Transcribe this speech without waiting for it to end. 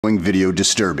Video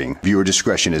disturbing. Viewer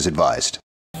discretion is advised.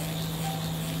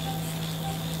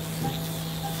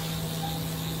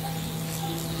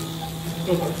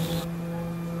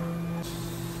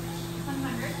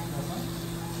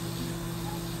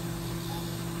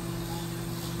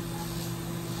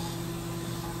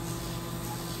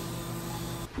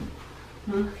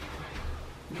 You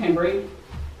can't breathe?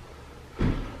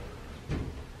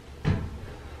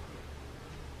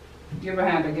 Get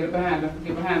behind her, get behind her,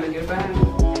 get behind her, get behind her.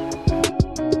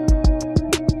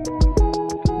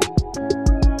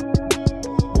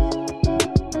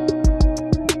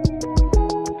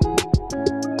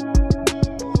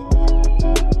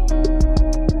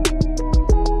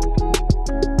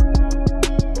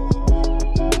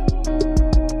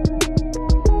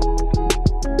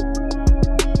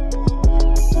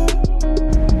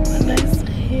 When they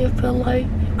say it feel like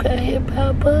you got hit by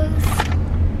a bus,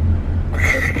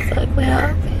 that's exactly how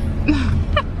I feel.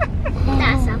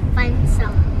 That's a fun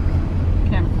song.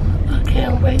 I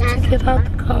can't wait to get out the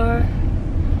car.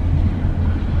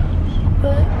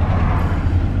 But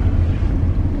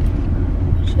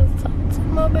I just talked to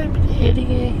my baby daddy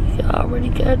and he already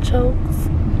got jokes.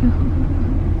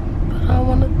 But I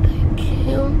want to thank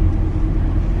him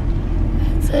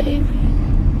and Tavy.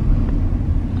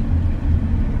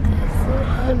 Cause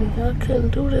honey, I couldn't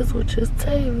do this with just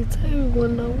Tavy. Tavy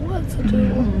wouldn't know what to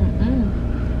do.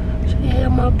 She had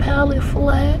my palate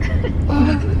flat.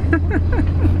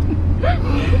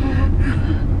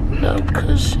 No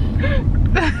cushion.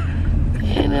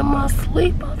 And in my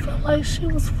sleep, I felt like she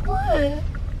was flat.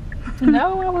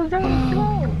 No, I was driving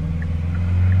slow.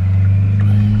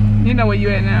 You know where you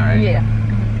at now, right? Yeah.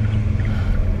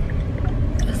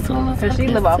 As soon as I she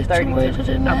get live off 32.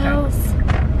 situated in the Okay. house,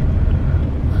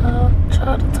 I'll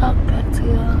try to talk back to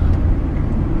y'all.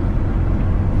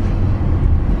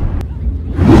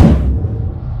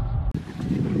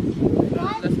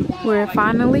 We're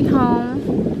finally home.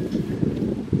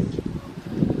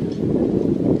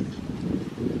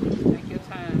 Take your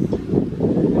time.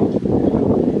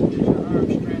 Use your arm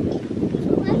strength.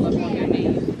 So pull up on your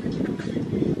knees.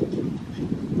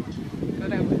 Go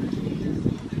that way.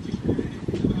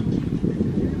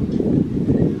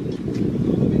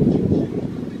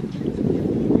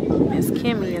 Miss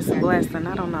Kimmy is a blessing.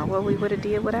 I don't know what we would have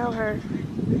did without her.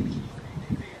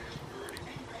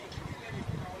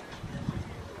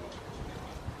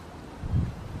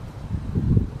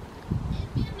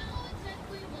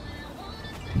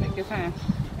 Take your time.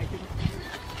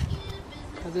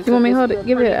 You want me to hold it?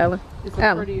 Give it to Ellen. It's a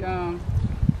Ellen. pretty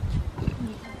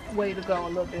way to go a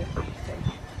little bit. So,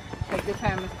 take your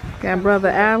time. Got brother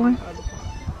Allen.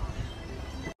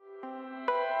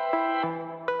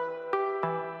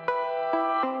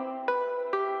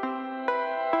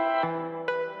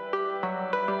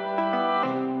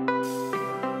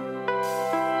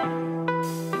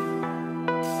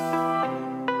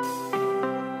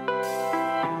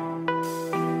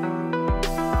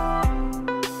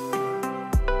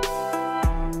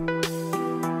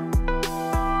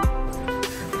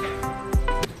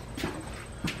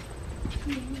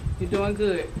 You're doing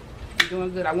good. You're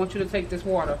doing good. I want you to take this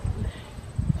water.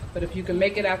 But if you can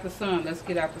make it out the sun, let's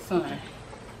get out the sun.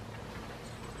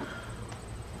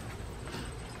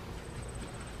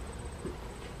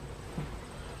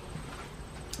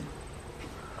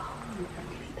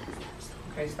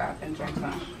 Okay, stop and drink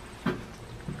some.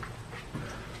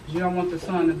 You don't want the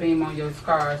sun to beam on your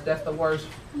scars. That's the worst.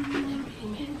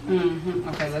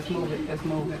 Okay, let's move it. Let's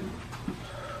move it.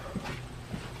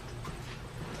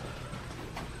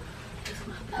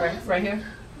 Right here?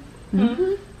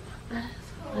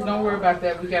 Don't worry about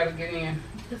that. We got to get in.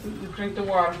 Drink the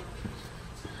water.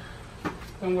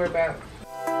 Don't worry about it.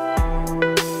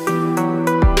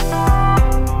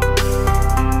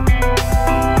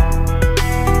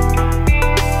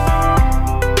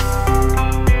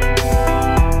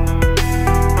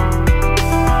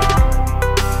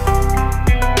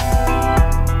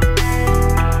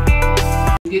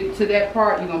 Get to that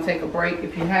part, you're going to take a break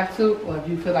if you have to, or if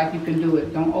you feel like you can do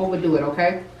it. Don't overdo it,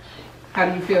 okay? How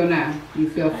do you feel now? Do you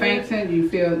feel fainting? Do you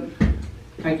feel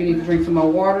like you need to drink some more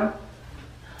water?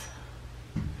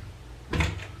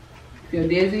 Feel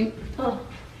dizzy? Oh,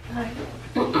 right.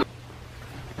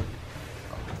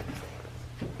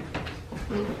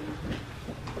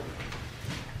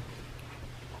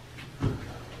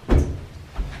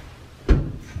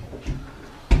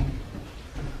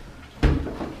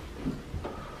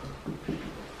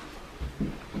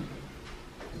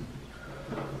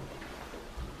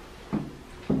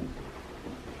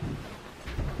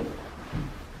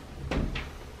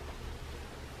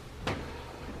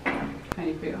 How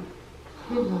you feel?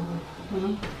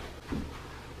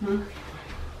 You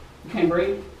can't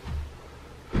breathe?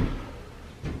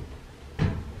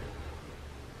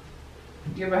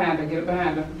 Get behind her, get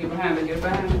behind her, get behind her, get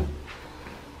behind her.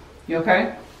 You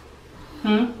okay?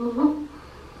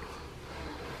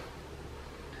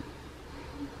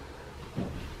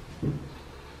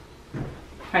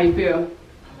 How you feel?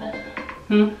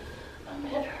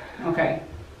 Okay.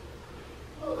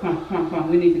 Come.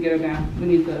 We need to get her down. We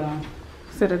need to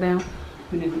Sit her down.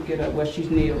 We need to get her where she's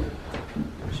kneeled.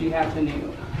 She has to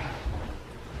kneel.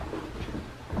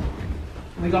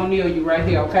 We're gonna kneel you right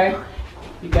here, okay?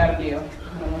 You gotta kneel.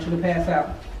 I don't want you to pass out.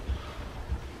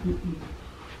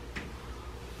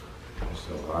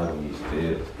 So hard on these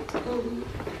stairs.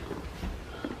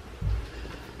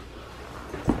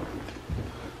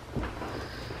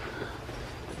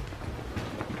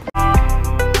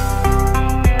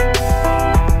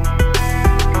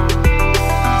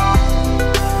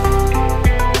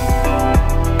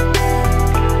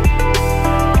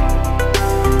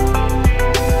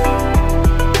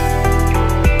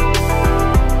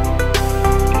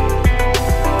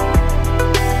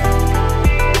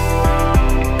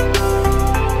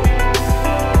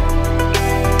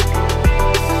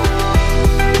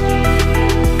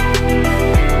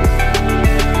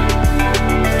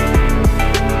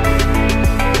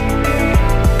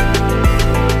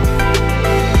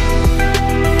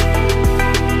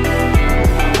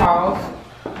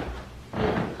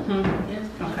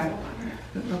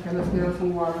 Okay, let's get her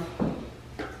some water.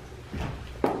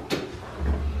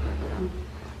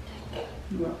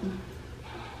 You're welcome.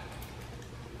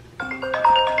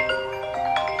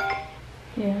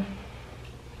 Yeah.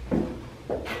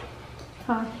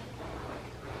 Huh?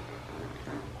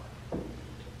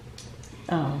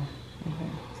 Oh, okay.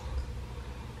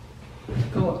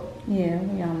 Go up. Yeah,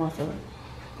 we almost up.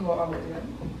 Go all the way up.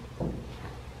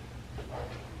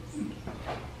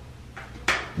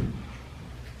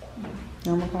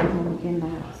 I'm gonna call him in the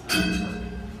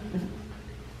house.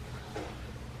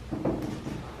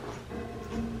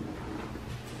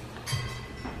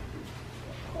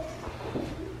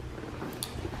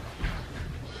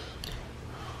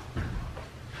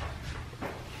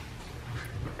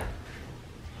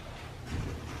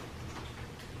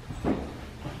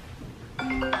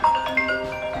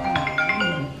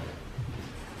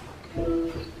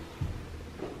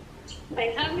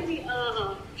 Like, how many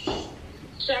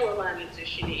shower liners does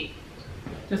she need?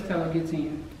 Just tell her get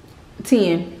 10.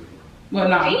 10. Well,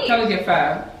 no, 10? tell her get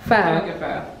 5. 5. Tell her get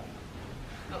 5.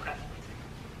 Okay.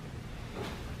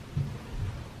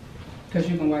 Because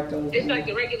you can wipe those. It's like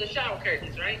the regular shower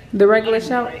curtains, right? The regular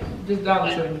shower? Right. Just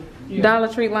Dollar Tree. Yeah. Dollar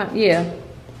Tree line, yeah.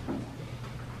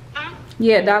 Huh?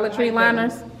 Yeah, Dollar Tree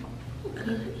liners.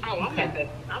 Oh, I'm at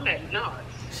Menards.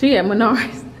 She at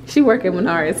Menards. She work at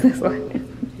Menards, that's why.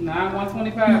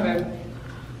 9/125, baby.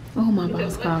 Oh, my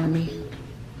boss calling me.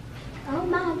 Oh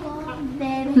my god,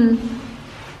 baby.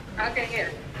 I can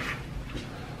hear.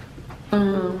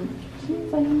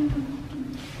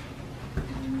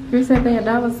 You said they had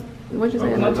dollars. What'd you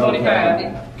say? Open the door,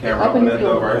 125. Camera, open that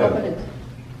door right Open here. it.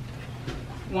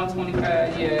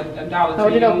 125, yeah, a Dollar Hold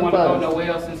Tree. it You don't open want to go first. nowhere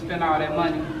else and spend all that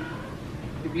money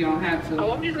if you don't have to.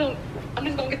 Oh, I'm just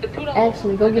gonna get the $2.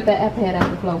 Actually, go get that iPad out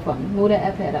the floor for me. Move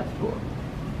that iPad out the floor.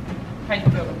 How you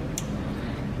feel?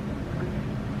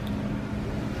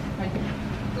 How you feel?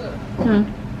 Good.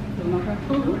 Feeling okay?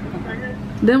 Okay.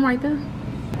 Them right there.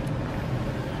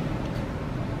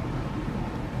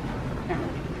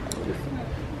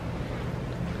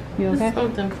 You okay?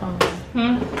 Something falling.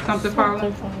 Something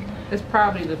falling? It's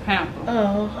probably the pamper.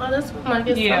 Oh, that's like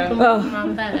it's Yeah. something on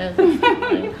my back.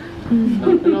 Like,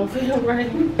 something don't feel right.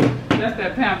 That's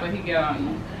that pamper he got on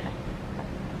you.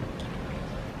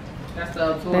 That's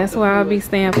the absorb. That's the why I'll be fluid.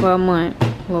 staying for a month.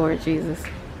 Lord Jesus.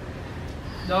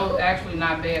 Those actually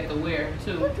not bad to wear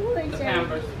too. What toys The are-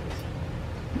 pampers.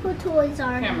 What toys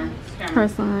are Cameron. Her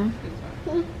son.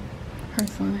 Her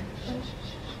son.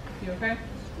 You okay?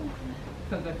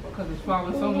 Because it's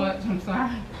falling so much, I'm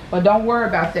sorry. But don't worry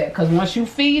about that, because once you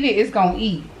feed it, it's going to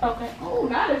eat. Okay. Oh,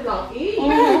 now it's going to eat.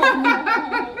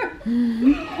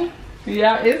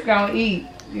 Yeah, it's going to eat.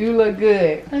 You look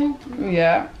good. Thank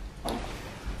Yeah.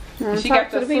 She got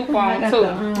the soup on, too.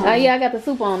 Yeah, I got the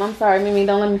soup on. I'm sorry, Mimi.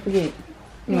 Don't let me forget.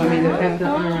 You want me to have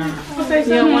the, Okay,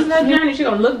 so on that journey, she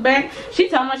gonna look back. She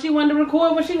told me she wanted to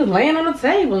record when she was laying on the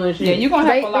table and shit. Yeah, you're going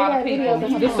to have They- a lot they of have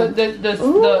people. videos of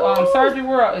her The surgery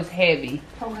world is heavy.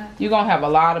 Okay. You're going to have a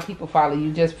lot of people follow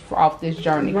you just off this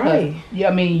journey. 'cause, Right. Yeah,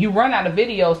 I mean, you run out of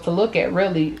videos to look at,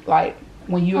 really, like,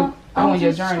 when you're on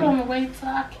your journey. Trying to wait till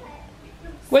I can.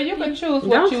 Well, you can choose what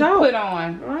Don't you talk. put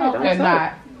on Right, don't and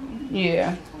talk. not.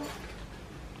 Yeah.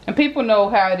 And people know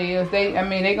how it is. They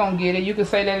gonna get it. You can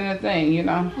say that in a thing, you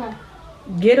know.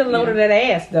 Get a load of that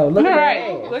ass though. Look at that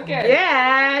ass. Look at it.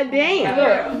 Yeah, damn.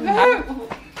 Look.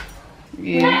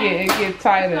 Yeah, it get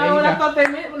tighter. You know what I thought they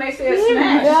meant when they said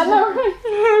smash. Yeah, I know.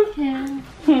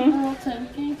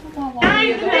 I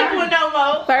ain't thankful no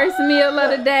more. First meal of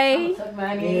the day.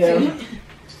 Yeah.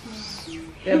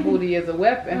 That booty is a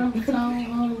weapon. I'm so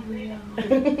hungry.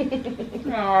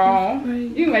 Oh,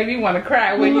 you make me want to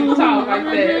cry when you talk like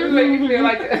that. It make me feel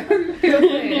like You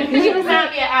can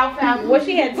find me an alfalfa. What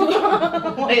she had to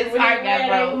it's hard that,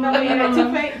 bro.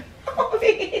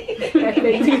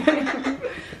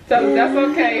 So that's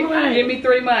okay. Give me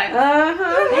 3 months.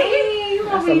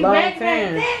 That's a long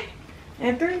time.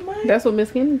 And 3 months. That's what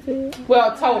Miss Kenny said.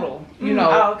 Well, total, you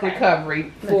know,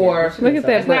 recovery for. Look at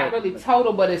that. It's not really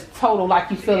total, but it's total,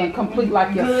 like you feeling complete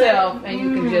like yourself, and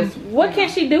you can just. What can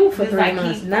she do for 3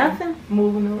 months? Nothing.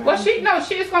 Moving around. Well,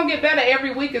 she's gonna get better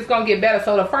every week. It's gonna get better.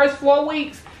 So the first 4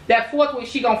 weeks, that 4th week,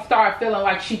 she gonna start feeling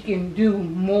like she can do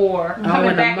more,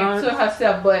 coming back into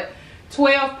herself. But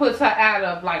 12 puts her out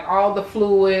of like all the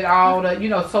fluid, all the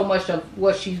so much of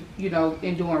what she's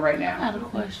enduring right I now. had a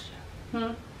question.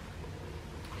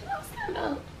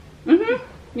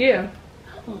 Yeah.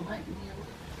 I don't like me.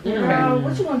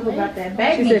 What you want to do about that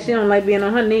baby? She said she don't like being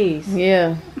on her knees.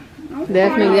 Yeah.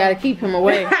 Definitely got to keep him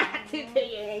away.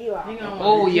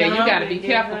 Oh yeah, you gotta be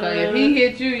careful because if he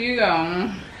hit you, you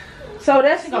gonna. So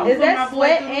is that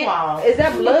sweat? Is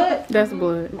that blood? That's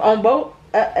blood. On both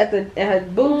at her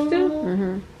boobs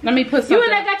too. Let me put something. You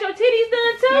and I got your titties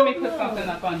done too. Let me put something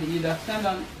up under you though. Stand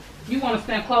on. You want to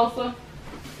stand closer?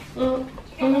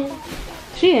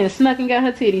 She ain't snuck and got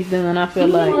her titties done, I feel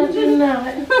like.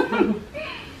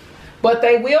 But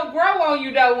they will grow on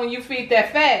you though when you feed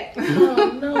that fat.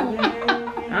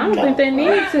 I don't think they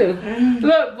need to.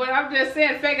 Look, but I'm just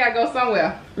saying fat gotta go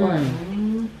somewhere.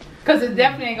 Cause it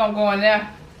definitely ain't gonna go in there.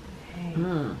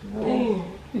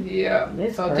 Yeah.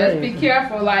 So just be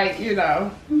careful, like,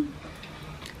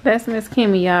 That's Miss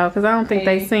Kimmy, y'all, because I don't think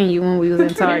they seen you when we was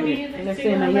in Target. They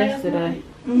seen her yesterday.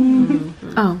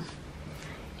 Oh.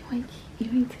 You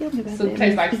ain't tell me about Soup that.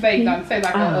 tastes like steak, don't it taste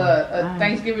like a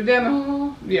Thanksgiving dinner?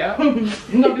 Yeah. You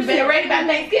gonna be ready by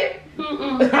Thanksgiving?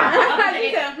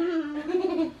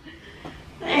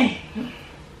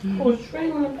 I was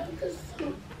dreaming about this.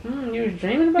 You was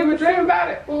dreaming about it? You were dreaming about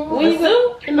it? When you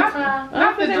go in the car.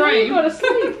 Not the dream. You go to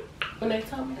sleep. When they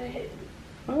told me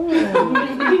that.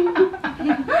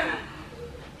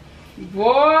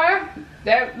 Boy,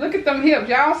 look at them hips.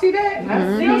 Y'all see that? You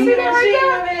don't see that right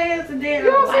there?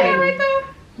 You don't see that right there?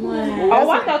 Oh,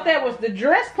 I thought that was the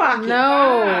dress pocket.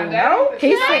 No.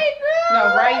 He said,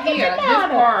 no, right here. This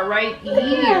part right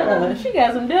here. She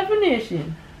got some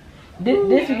definition.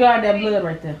 Disregard that blood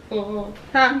right there.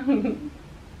 Huh?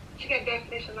 She got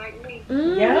definition like me.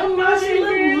 Yeah, she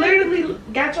literally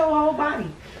got your whole body.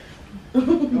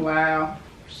 Wow.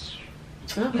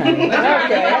 Okay. You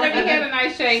had a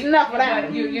nice shape. Enough of that.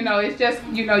 But you know, it's just,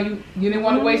 you didn't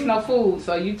want to waste no food.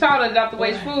 So you taught her not to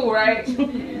waste food, right? Taught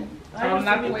her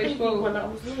not to waste food. When I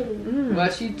was little.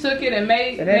 But she took it and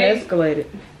made. So that escalated.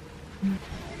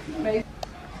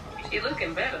 She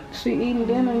looking better. She eating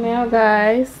dinner now,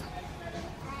 guys.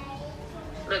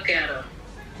 Look at her.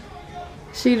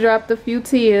 She dropped a few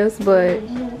tears, but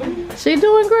she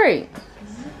doing great.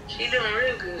 She doing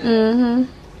real good. Mm-hmm.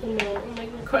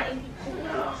 Make me cry.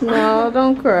 No,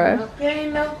 don't cry. Okay.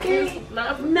 Nothing.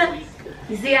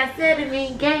 You see, I said it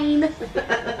mean gain. Girl,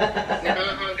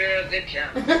 good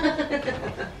job.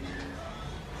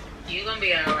 You gonna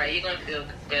be alright. You gonna feel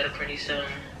better pretty soon.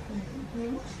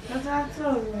 That's how I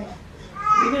told you.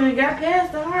 You done got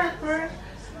past the hard part.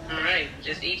 Alright,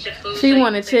 just eat your food. She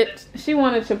wanted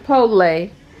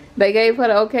Chipotle. They gave her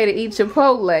the okay to eat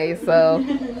Chipotle, so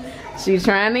she's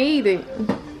trying to eat it.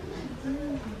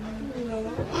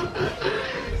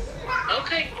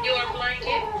 Okay, your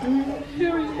blanket.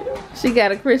 She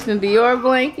got a Christian Dior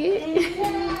blanket.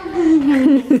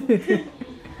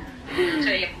 I'll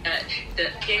tell you,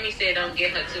 Kimmy said don't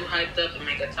get her too hyped up and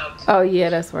make her talk too. Oh yeah,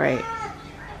 that's right.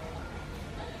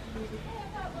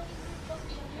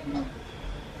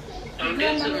 Don't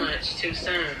do too much too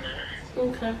soon.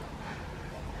 Okay.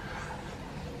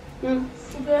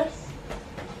 Okay.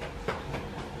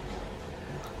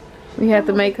 We have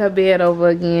to make her bed over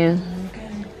again.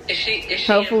 Is she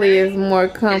Hopefully it's more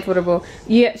comfortable.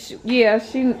 Yeah, she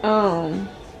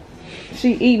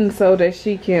eating so that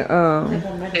she can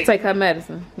take her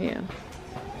medicine. Yeah.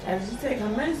 As she take her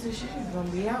medicine, she's gonna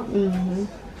be out.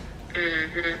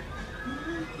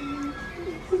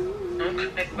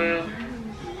 Okay, well,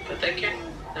 but that can't.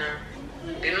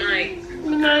 Good night.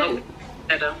 Good night.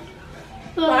 Better.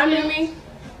 Love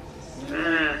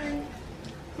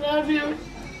you.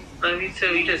 Love you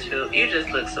too. You just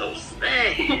look so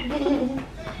sad.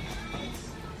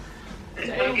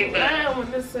 Don't get back. I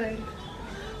want to say,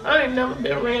 I ain't never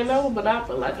been ran over, but I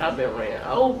feel like I've been ran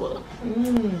over.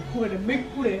 With a big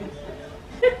foot.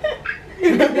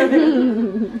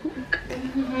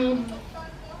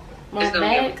 My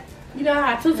back. You know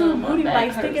how Tutu booty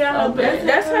like sticking out her back?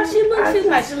 That's how she looks. She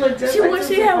like She when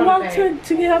she had walked to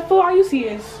get her foot, all you see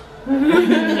is.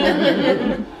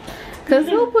 Cause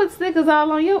who put stickers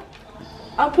all on you?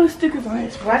 I put stickers on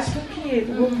his. Watch the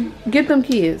kids. Get them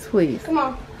kids, please. Come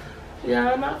on.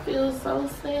 Yeah, and I feel so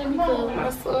sad because my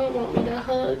son want me to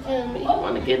hug him. He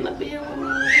want to get in the bed with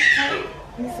me.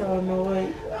 He's so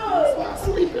annoyed. He's my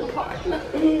sleeping partner.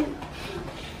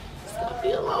 It's gonna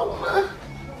be a long one.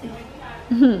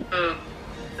 Son,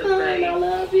 I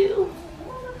love you.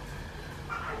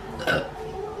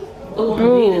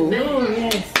 Oh,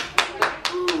 Yes.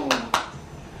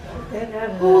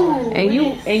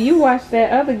 And you watched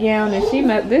that other gown and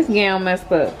this gown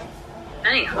messed up.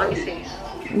 Dang, let me see.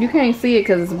 You can't see it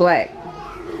because it's black.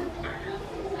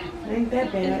 Ain't that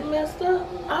Is bad. it messed up?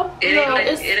 It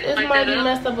It might be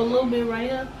messed up a little bit right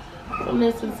here. From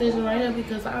this incision right here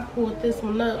because I pulled this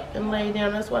one up and laid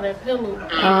down. That's why that pillow.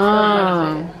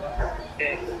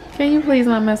 Can you please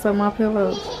not mess up my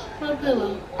pillows? My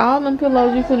pillow. All them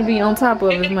pillows you finna be on top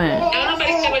of is mine. Don't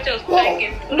nobody see what you're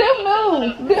thinking. Them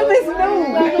no. Them is no.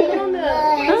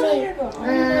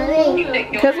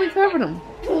 Because we covered them.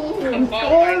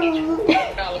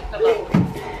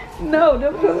 No,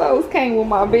 them pillows came with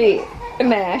my bed.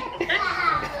 Nah.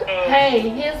 Hey,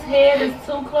 his head is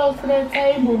too close to that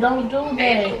table. Don't do Ain't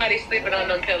that. nobody sleeping on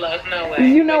them pillows, no way.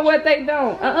 You know what they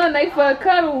don't? They for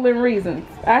cuddling reasons.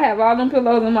 I have all them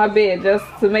pillows in my bed just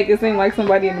to make it seem like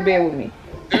somebody in the bed with me.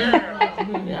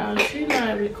 Y'all, she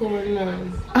not recording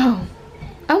none. Oh,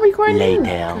 I'm recording. Lay you.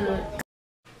 down.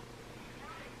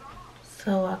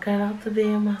 So I got out the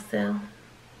bed myself.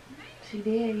 She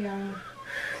did, y'all.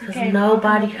 Because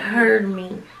nobody heard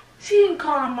me. She didn't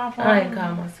call my phone. I ain't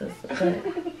call my sister,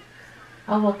 but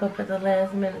I woke up at the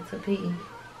last minute to pee.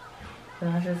 And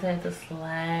I just had to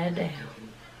slide down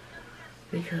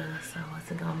because I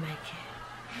wasn't gonna make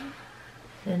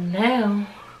it. And now,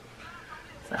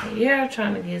 Zaire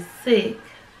trying to get sick.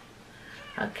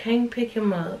 I can't pick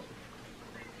him up.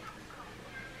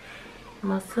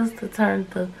 My sister turned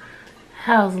the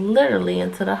house literally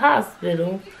into the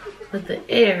hospital with the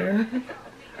air.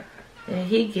 And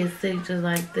he gets sick just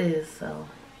like this, so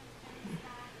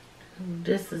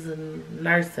this is a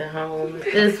nursing home at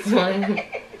this point.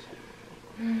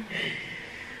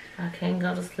 I can't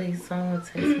go to sleep, so I'm gonna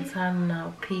take some time and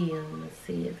I'll pee him and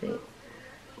see if it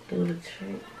do the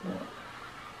trick. But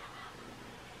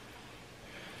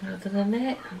other than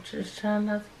that, I'm just trying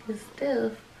not to get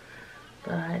stiff,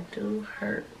 but I do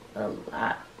hurt a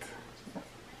lot.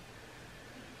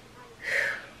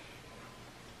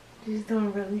 She's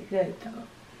doing really good, though.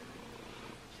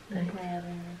 Thank you.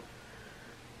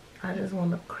 I just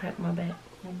want to crack my back.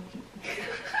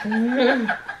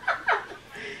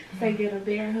 Say get a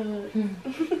bear hug.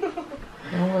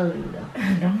 Don't worry though.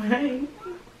 Don't worry.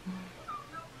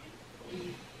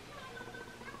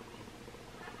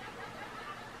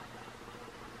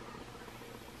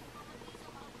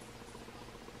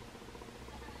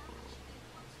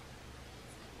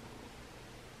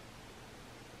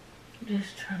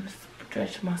 Just trying to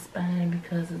stretch my spine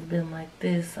because it's been like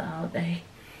this all day.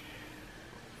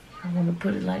 I want to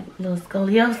put it like little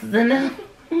scoliosis in there.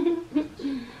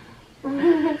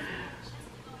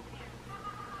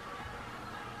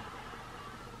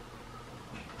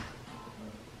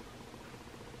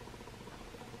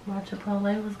 My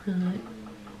Chipotle was good.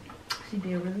 She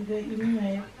did really good eating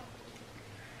that.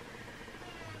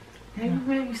 Hey,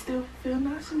 man, you still feel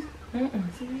nauseous?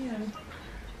 See, yeah.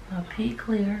 My pee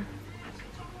clear.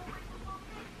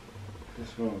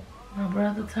 What's wrong? My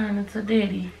brother turned into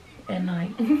Daddy at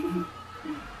night.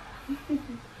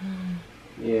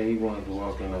 Yeah, he wanted to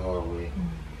walk in the hallway.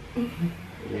 We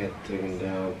had to take him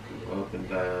down, up and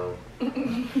down.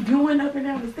 You went up and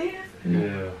down the stairs?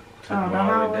 Yeah. Took him the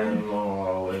all the way hallway? down the long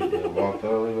hallway, then walked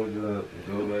all the way up and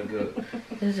go back up.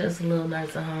 It's just a little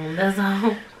nursing home, that's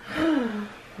all.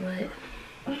 But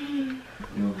You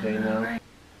okay now?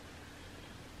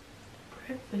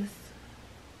 breakfast.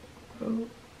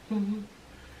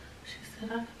 She said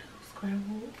I could do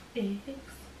scrambled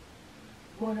eggs.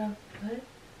 Whatever, but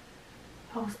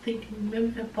I was thinking,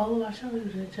 remember that bowl I showed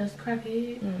you that just crack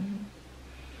egg?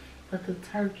 But the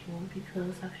turkey one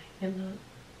because I can't get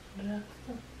the other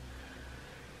stuff.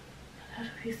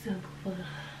 That'll be simple for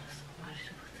somebody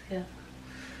to put together.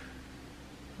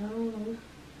 So,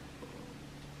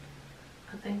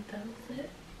 I think that was it.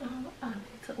 I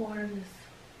need to order this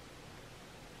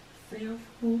cell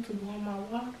phone to go on my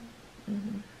water.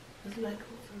 It's like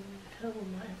help with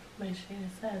my information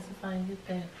inside, so if I can get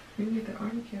that. You get the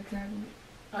Army Care tablet.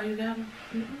 Oh, you got them?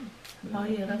 Oh,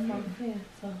 yeah, that's what I'm saying.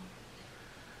 So,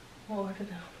 we'll order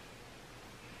them.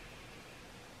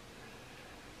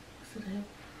 What's it,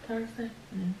 Thursday?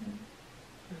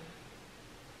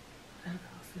 Gotta go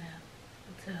snap.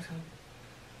 I'll tell them.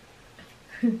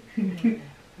 Okay.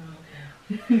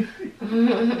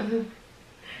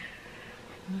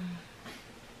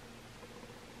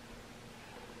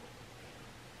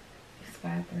 It's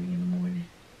 5:30 in the morning.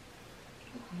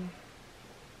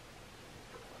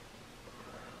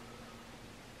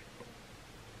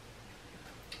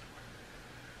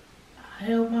 I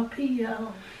held my pee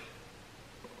out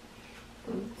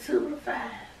from 2 to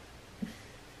 5.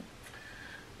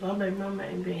 My baby mama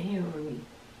ain't been hearing me.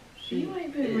 You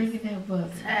ain't been ringing that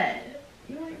buzzer. Tired.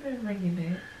 You ain't been ringing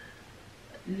that.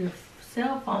 Your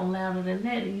cell phone louder than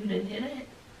that, and you didn't hear that.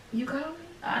 You called me?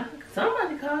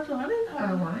 Somebody called you. I didn't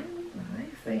call you. I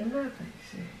ain't saying nothing.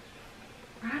 Shit.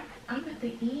 I'm at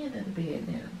the end of the bed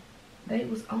now. They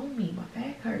was on me. My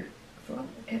back hurt. So I'm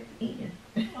at the end.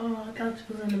 Oh, I thought you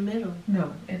was in the middle.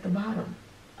 No, at the bottom.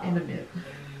 In the middle.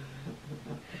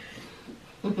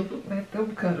 Let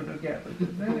them cuddle together.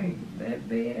 Cause that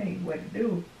bed ain't what it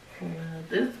do.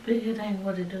 This bed ain't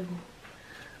what it do.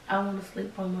 I want to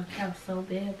sleep on my couch so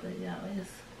bad, but y'all,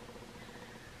 it's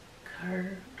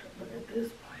curved. But at this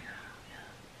point,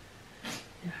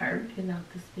 it hurt getting out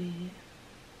this bed.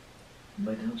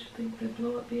 But don't you think the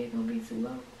blow up bed gonna be too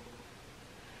low?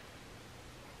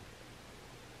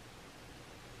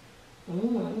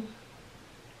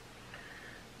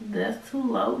 That's too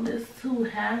low. That's too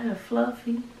high and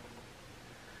fluffy.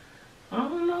 I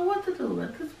don't know what to do.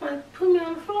 At this point, put me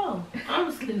on the floor. I'm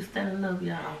asleep standing up,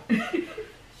 y'all.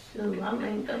 Shoot, I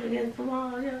leaned up against the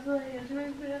wall yesterday.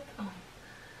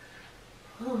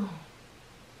 Oh.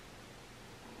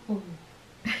 I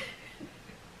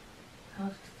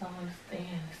just don't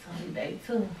understand. It's only day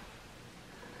 2.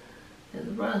 It's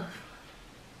rough.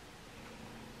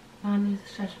 I need to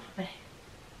stretch my back.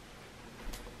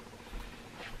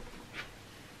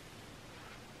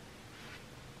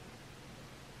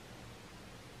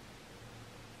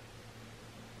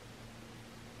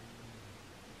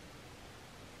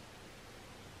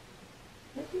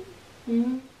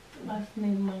 I just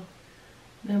need my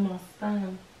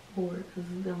spine board because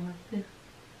it's been like this.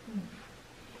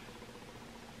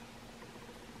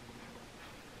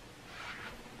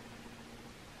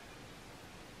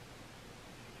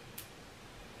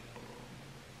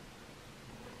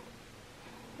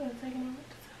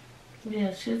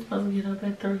 Yeah, she's supposed to get up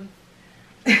at 3.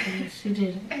 And she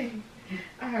didn't.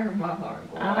 I heard my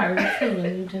heart go. I heard it too,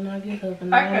 and you did not get up,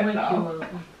 and I wake you up.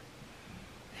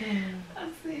 I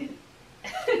said,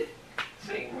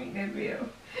 she ain't ring that bell.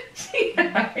 She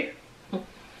right.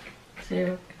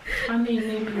 So, I need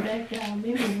Mimi back, y'all.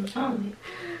 Mimi was on it.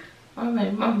 My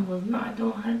baby mama was not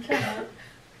doing her job.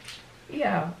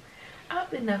 Yeah, I've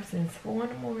been up since 4 in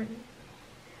the morning,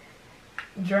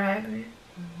 driving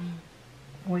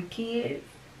with kids.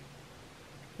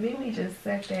 Mimi just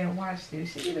sat there and watched it.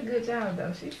 She did a good job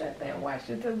though. She sat there and watched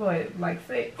it till what, like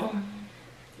 6.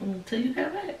 Until you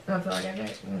got back. Until I got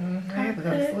back. I had to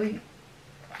go to sleep.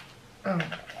 Oh,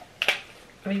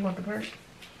 you want the purse?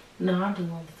 No, I do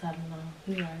want the top and all.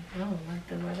 You're right. I don't like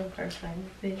the regular purse like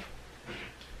this.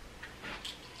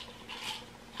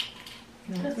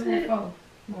 That's it. 4.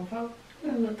 You want 4?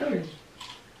 No, 3. Okay.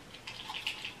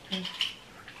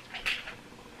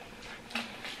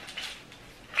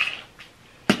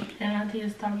 And I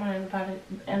did start my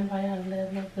antibiotic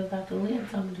last night because Dr. Lynn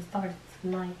told me to start it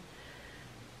tonight.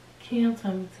 Kim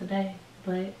told me today,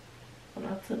 but when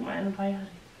I took my antibiotic,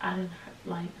 I didn't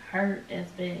hurt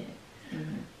as bad.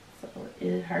 So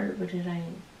it hurt, but it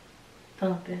ain't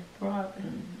thumping,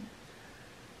 throbbing.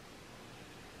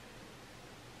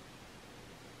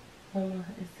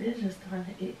 It's just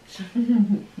starting to itch.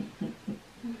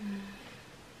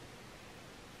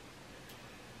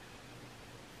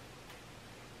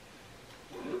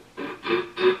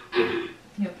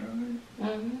 Your throat?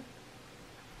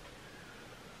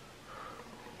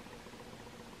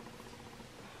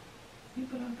 You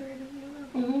put on 3 of them?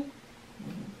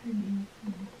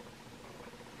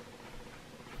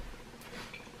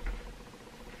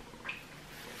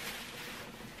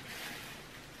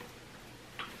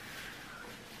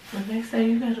 When they say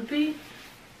you gotta pee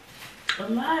a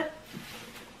lot,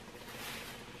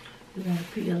 you gotta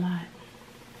pee a lot.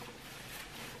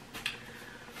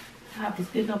 have to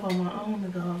speak up on my own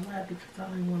and go a lot because I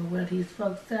don't want to wear these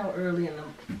fucks out early in the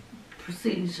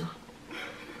procedure.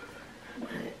 But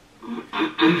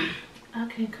I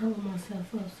can't cover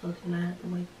myself up, so then I have to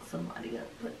wake somebody up.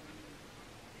 But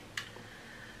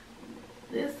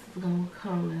this is gonna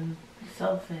come in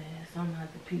so fast. I'm gonna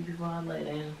have to pee before I lay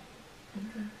down.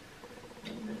 Okay.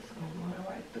 This is gonna run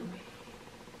right through me.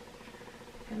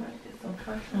 Can I get some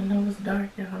fresh? I know it's dark,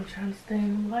 y'all. I'm trying to stay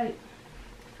in the light.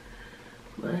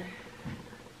 But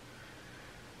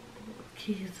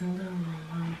kids in the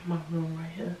room, my room right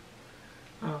here.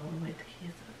 I don't want to wake the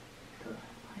kids up. So,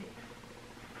 like,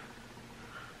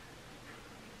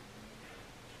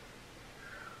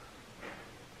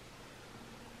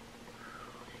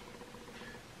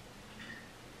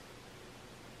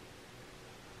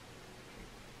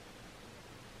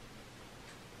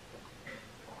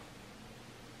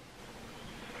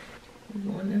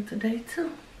 we're going into day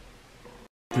 2.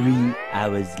 3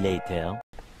 hours later.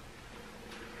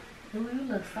 Ooh, you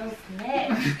look so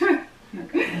snatched. You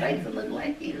like to look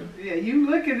like you. Yeah, you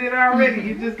look at it already.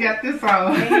 You just got this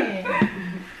on. Yeah.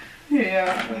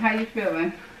 Yeah. How you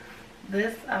feeling?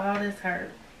 All this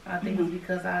hurt. I think it's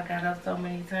because I got up so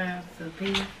many times to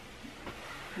pee.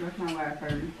 That's not why it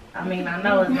hurt. I mean, I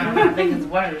know it's not. I think it's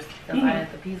worse because I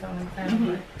had to pee so many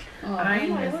times. But I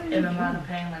ain't just in a lot of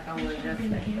pain like I was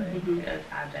yesterday. But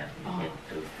I definitely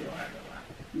do still hurt a lot.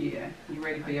 Yeah. You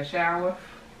ready for your shower?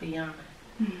 Beyond.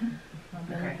 My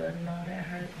belly button and all that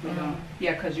hurt.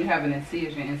 Yeah, because you have an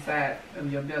incision inside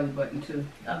of your belly button too.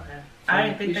 Okay. So I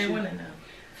didn't think they went in there.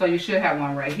 So you should have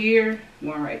one right here,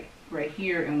 one right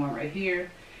here, and one right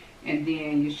here. And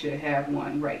then you should have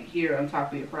one right here on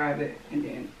top of your private, and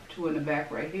then 2 in the back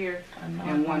right here,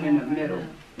 and 1 in the middle.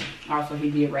 Also,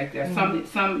 he did right there.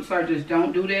 Some surgeons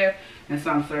don't do that, and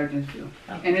some surgeons do.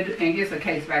 And it gets a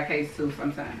case by case too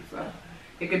sometimes. So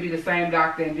it could be the same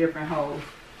doctor in different holes.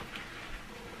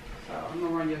 So I'm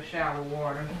gonna run your shower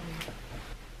water.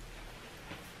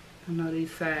 I know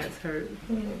these sides hurt.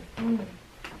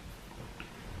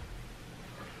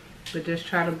 But just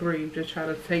try to breathe. Just try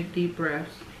to take deep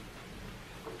breaths.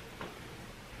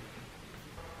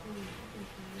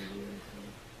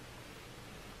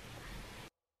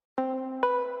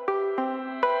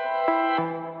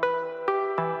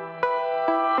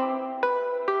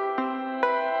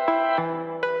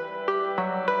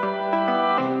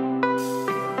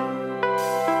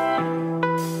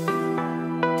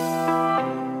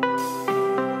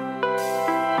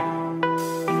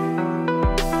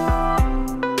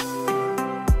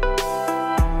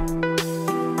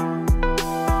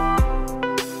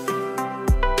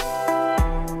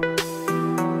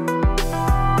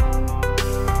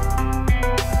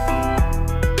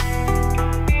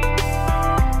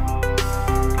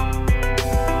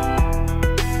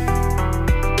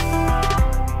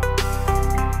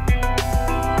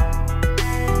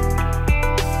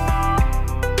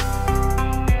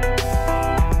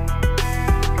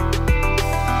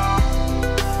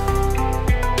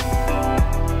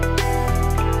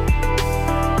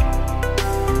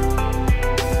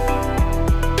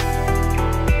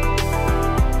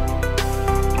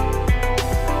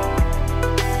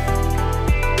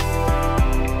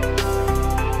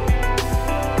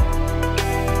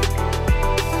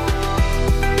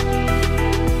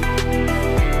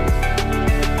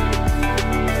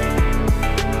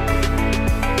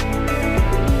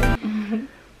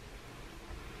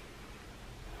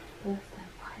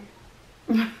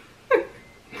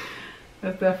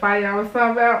 That's that fire I was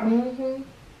talking about?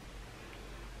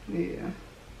 Yeah.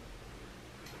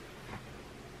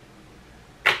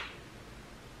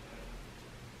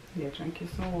 Yeah, drink you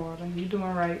some water. You doing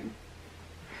right.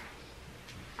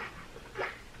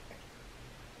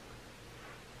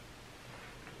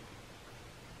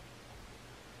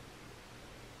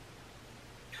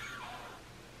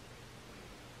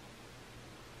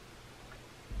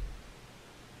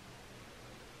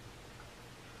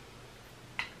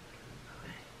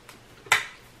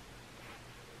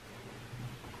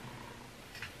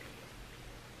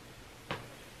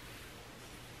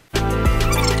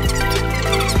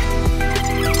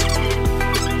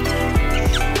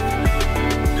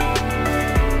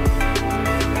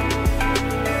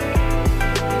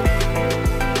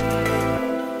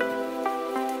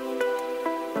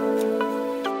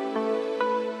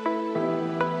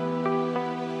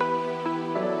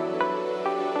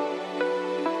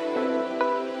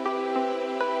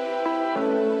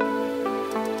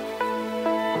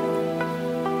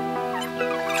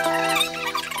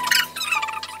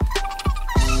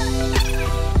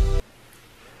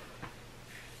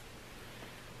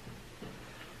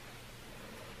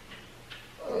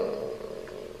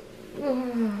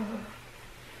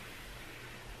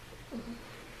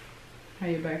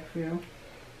 your back feel?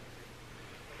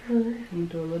 Good. I'm gonna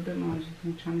do a little bit more.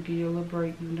 I'm trying to give you a little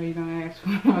break, even though you don't ask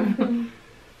for it.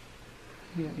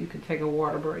 Yeah, you could take a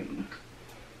water break.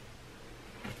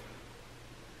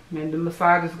 And the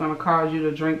massage is gonna cause you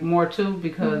to drink more too,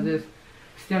 because it's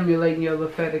stimulating your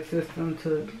lymphatic system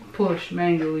to push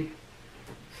manually.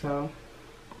 So.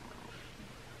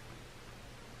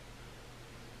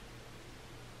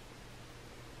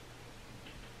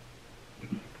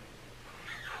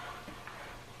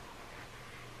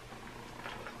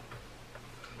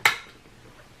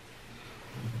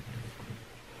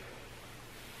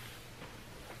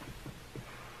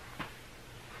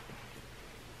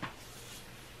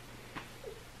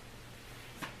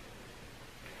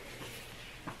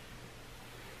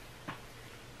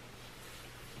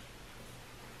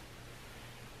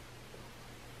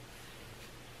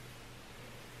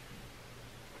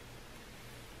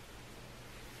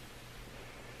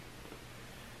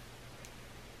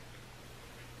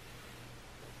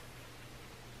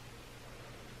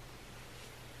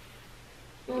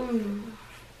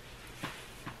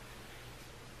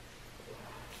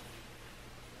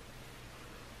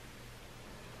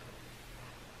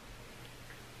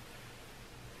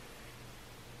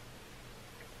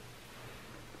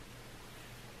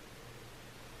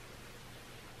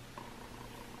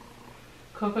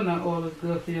 Coconut oil is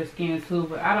good for your skin too,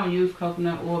 but I don't use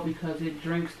coconut oil because it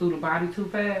drinks through the body too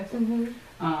fast.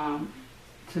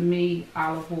 To me,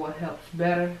 olive oil helps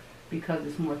better because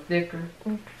it's more thicker,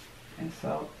 and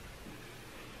so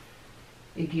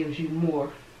it gives you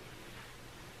more.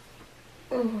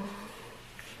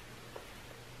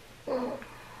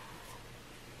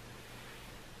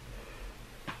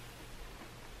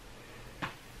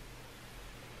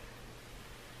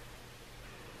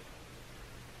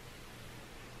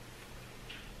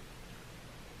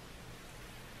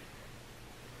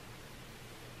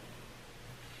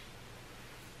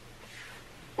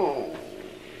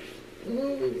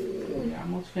 Yeah,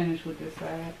 almost finished with this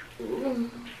side.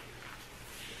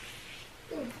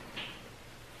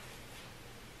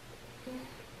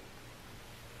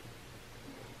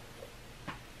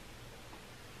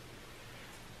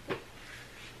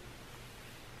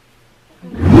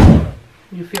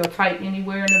 You feel tight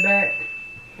anywhere in the back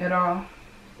at all?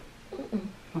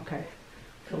 Okay.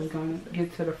 So we're going to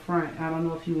get to the front. I don't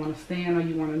know if you want to stand or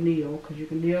you want to kneel, because you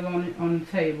can kneel on the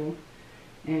table.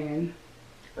 And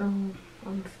I'm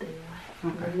still.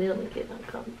 okay. I'm kneeling, get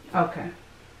uncomfortable. Okay.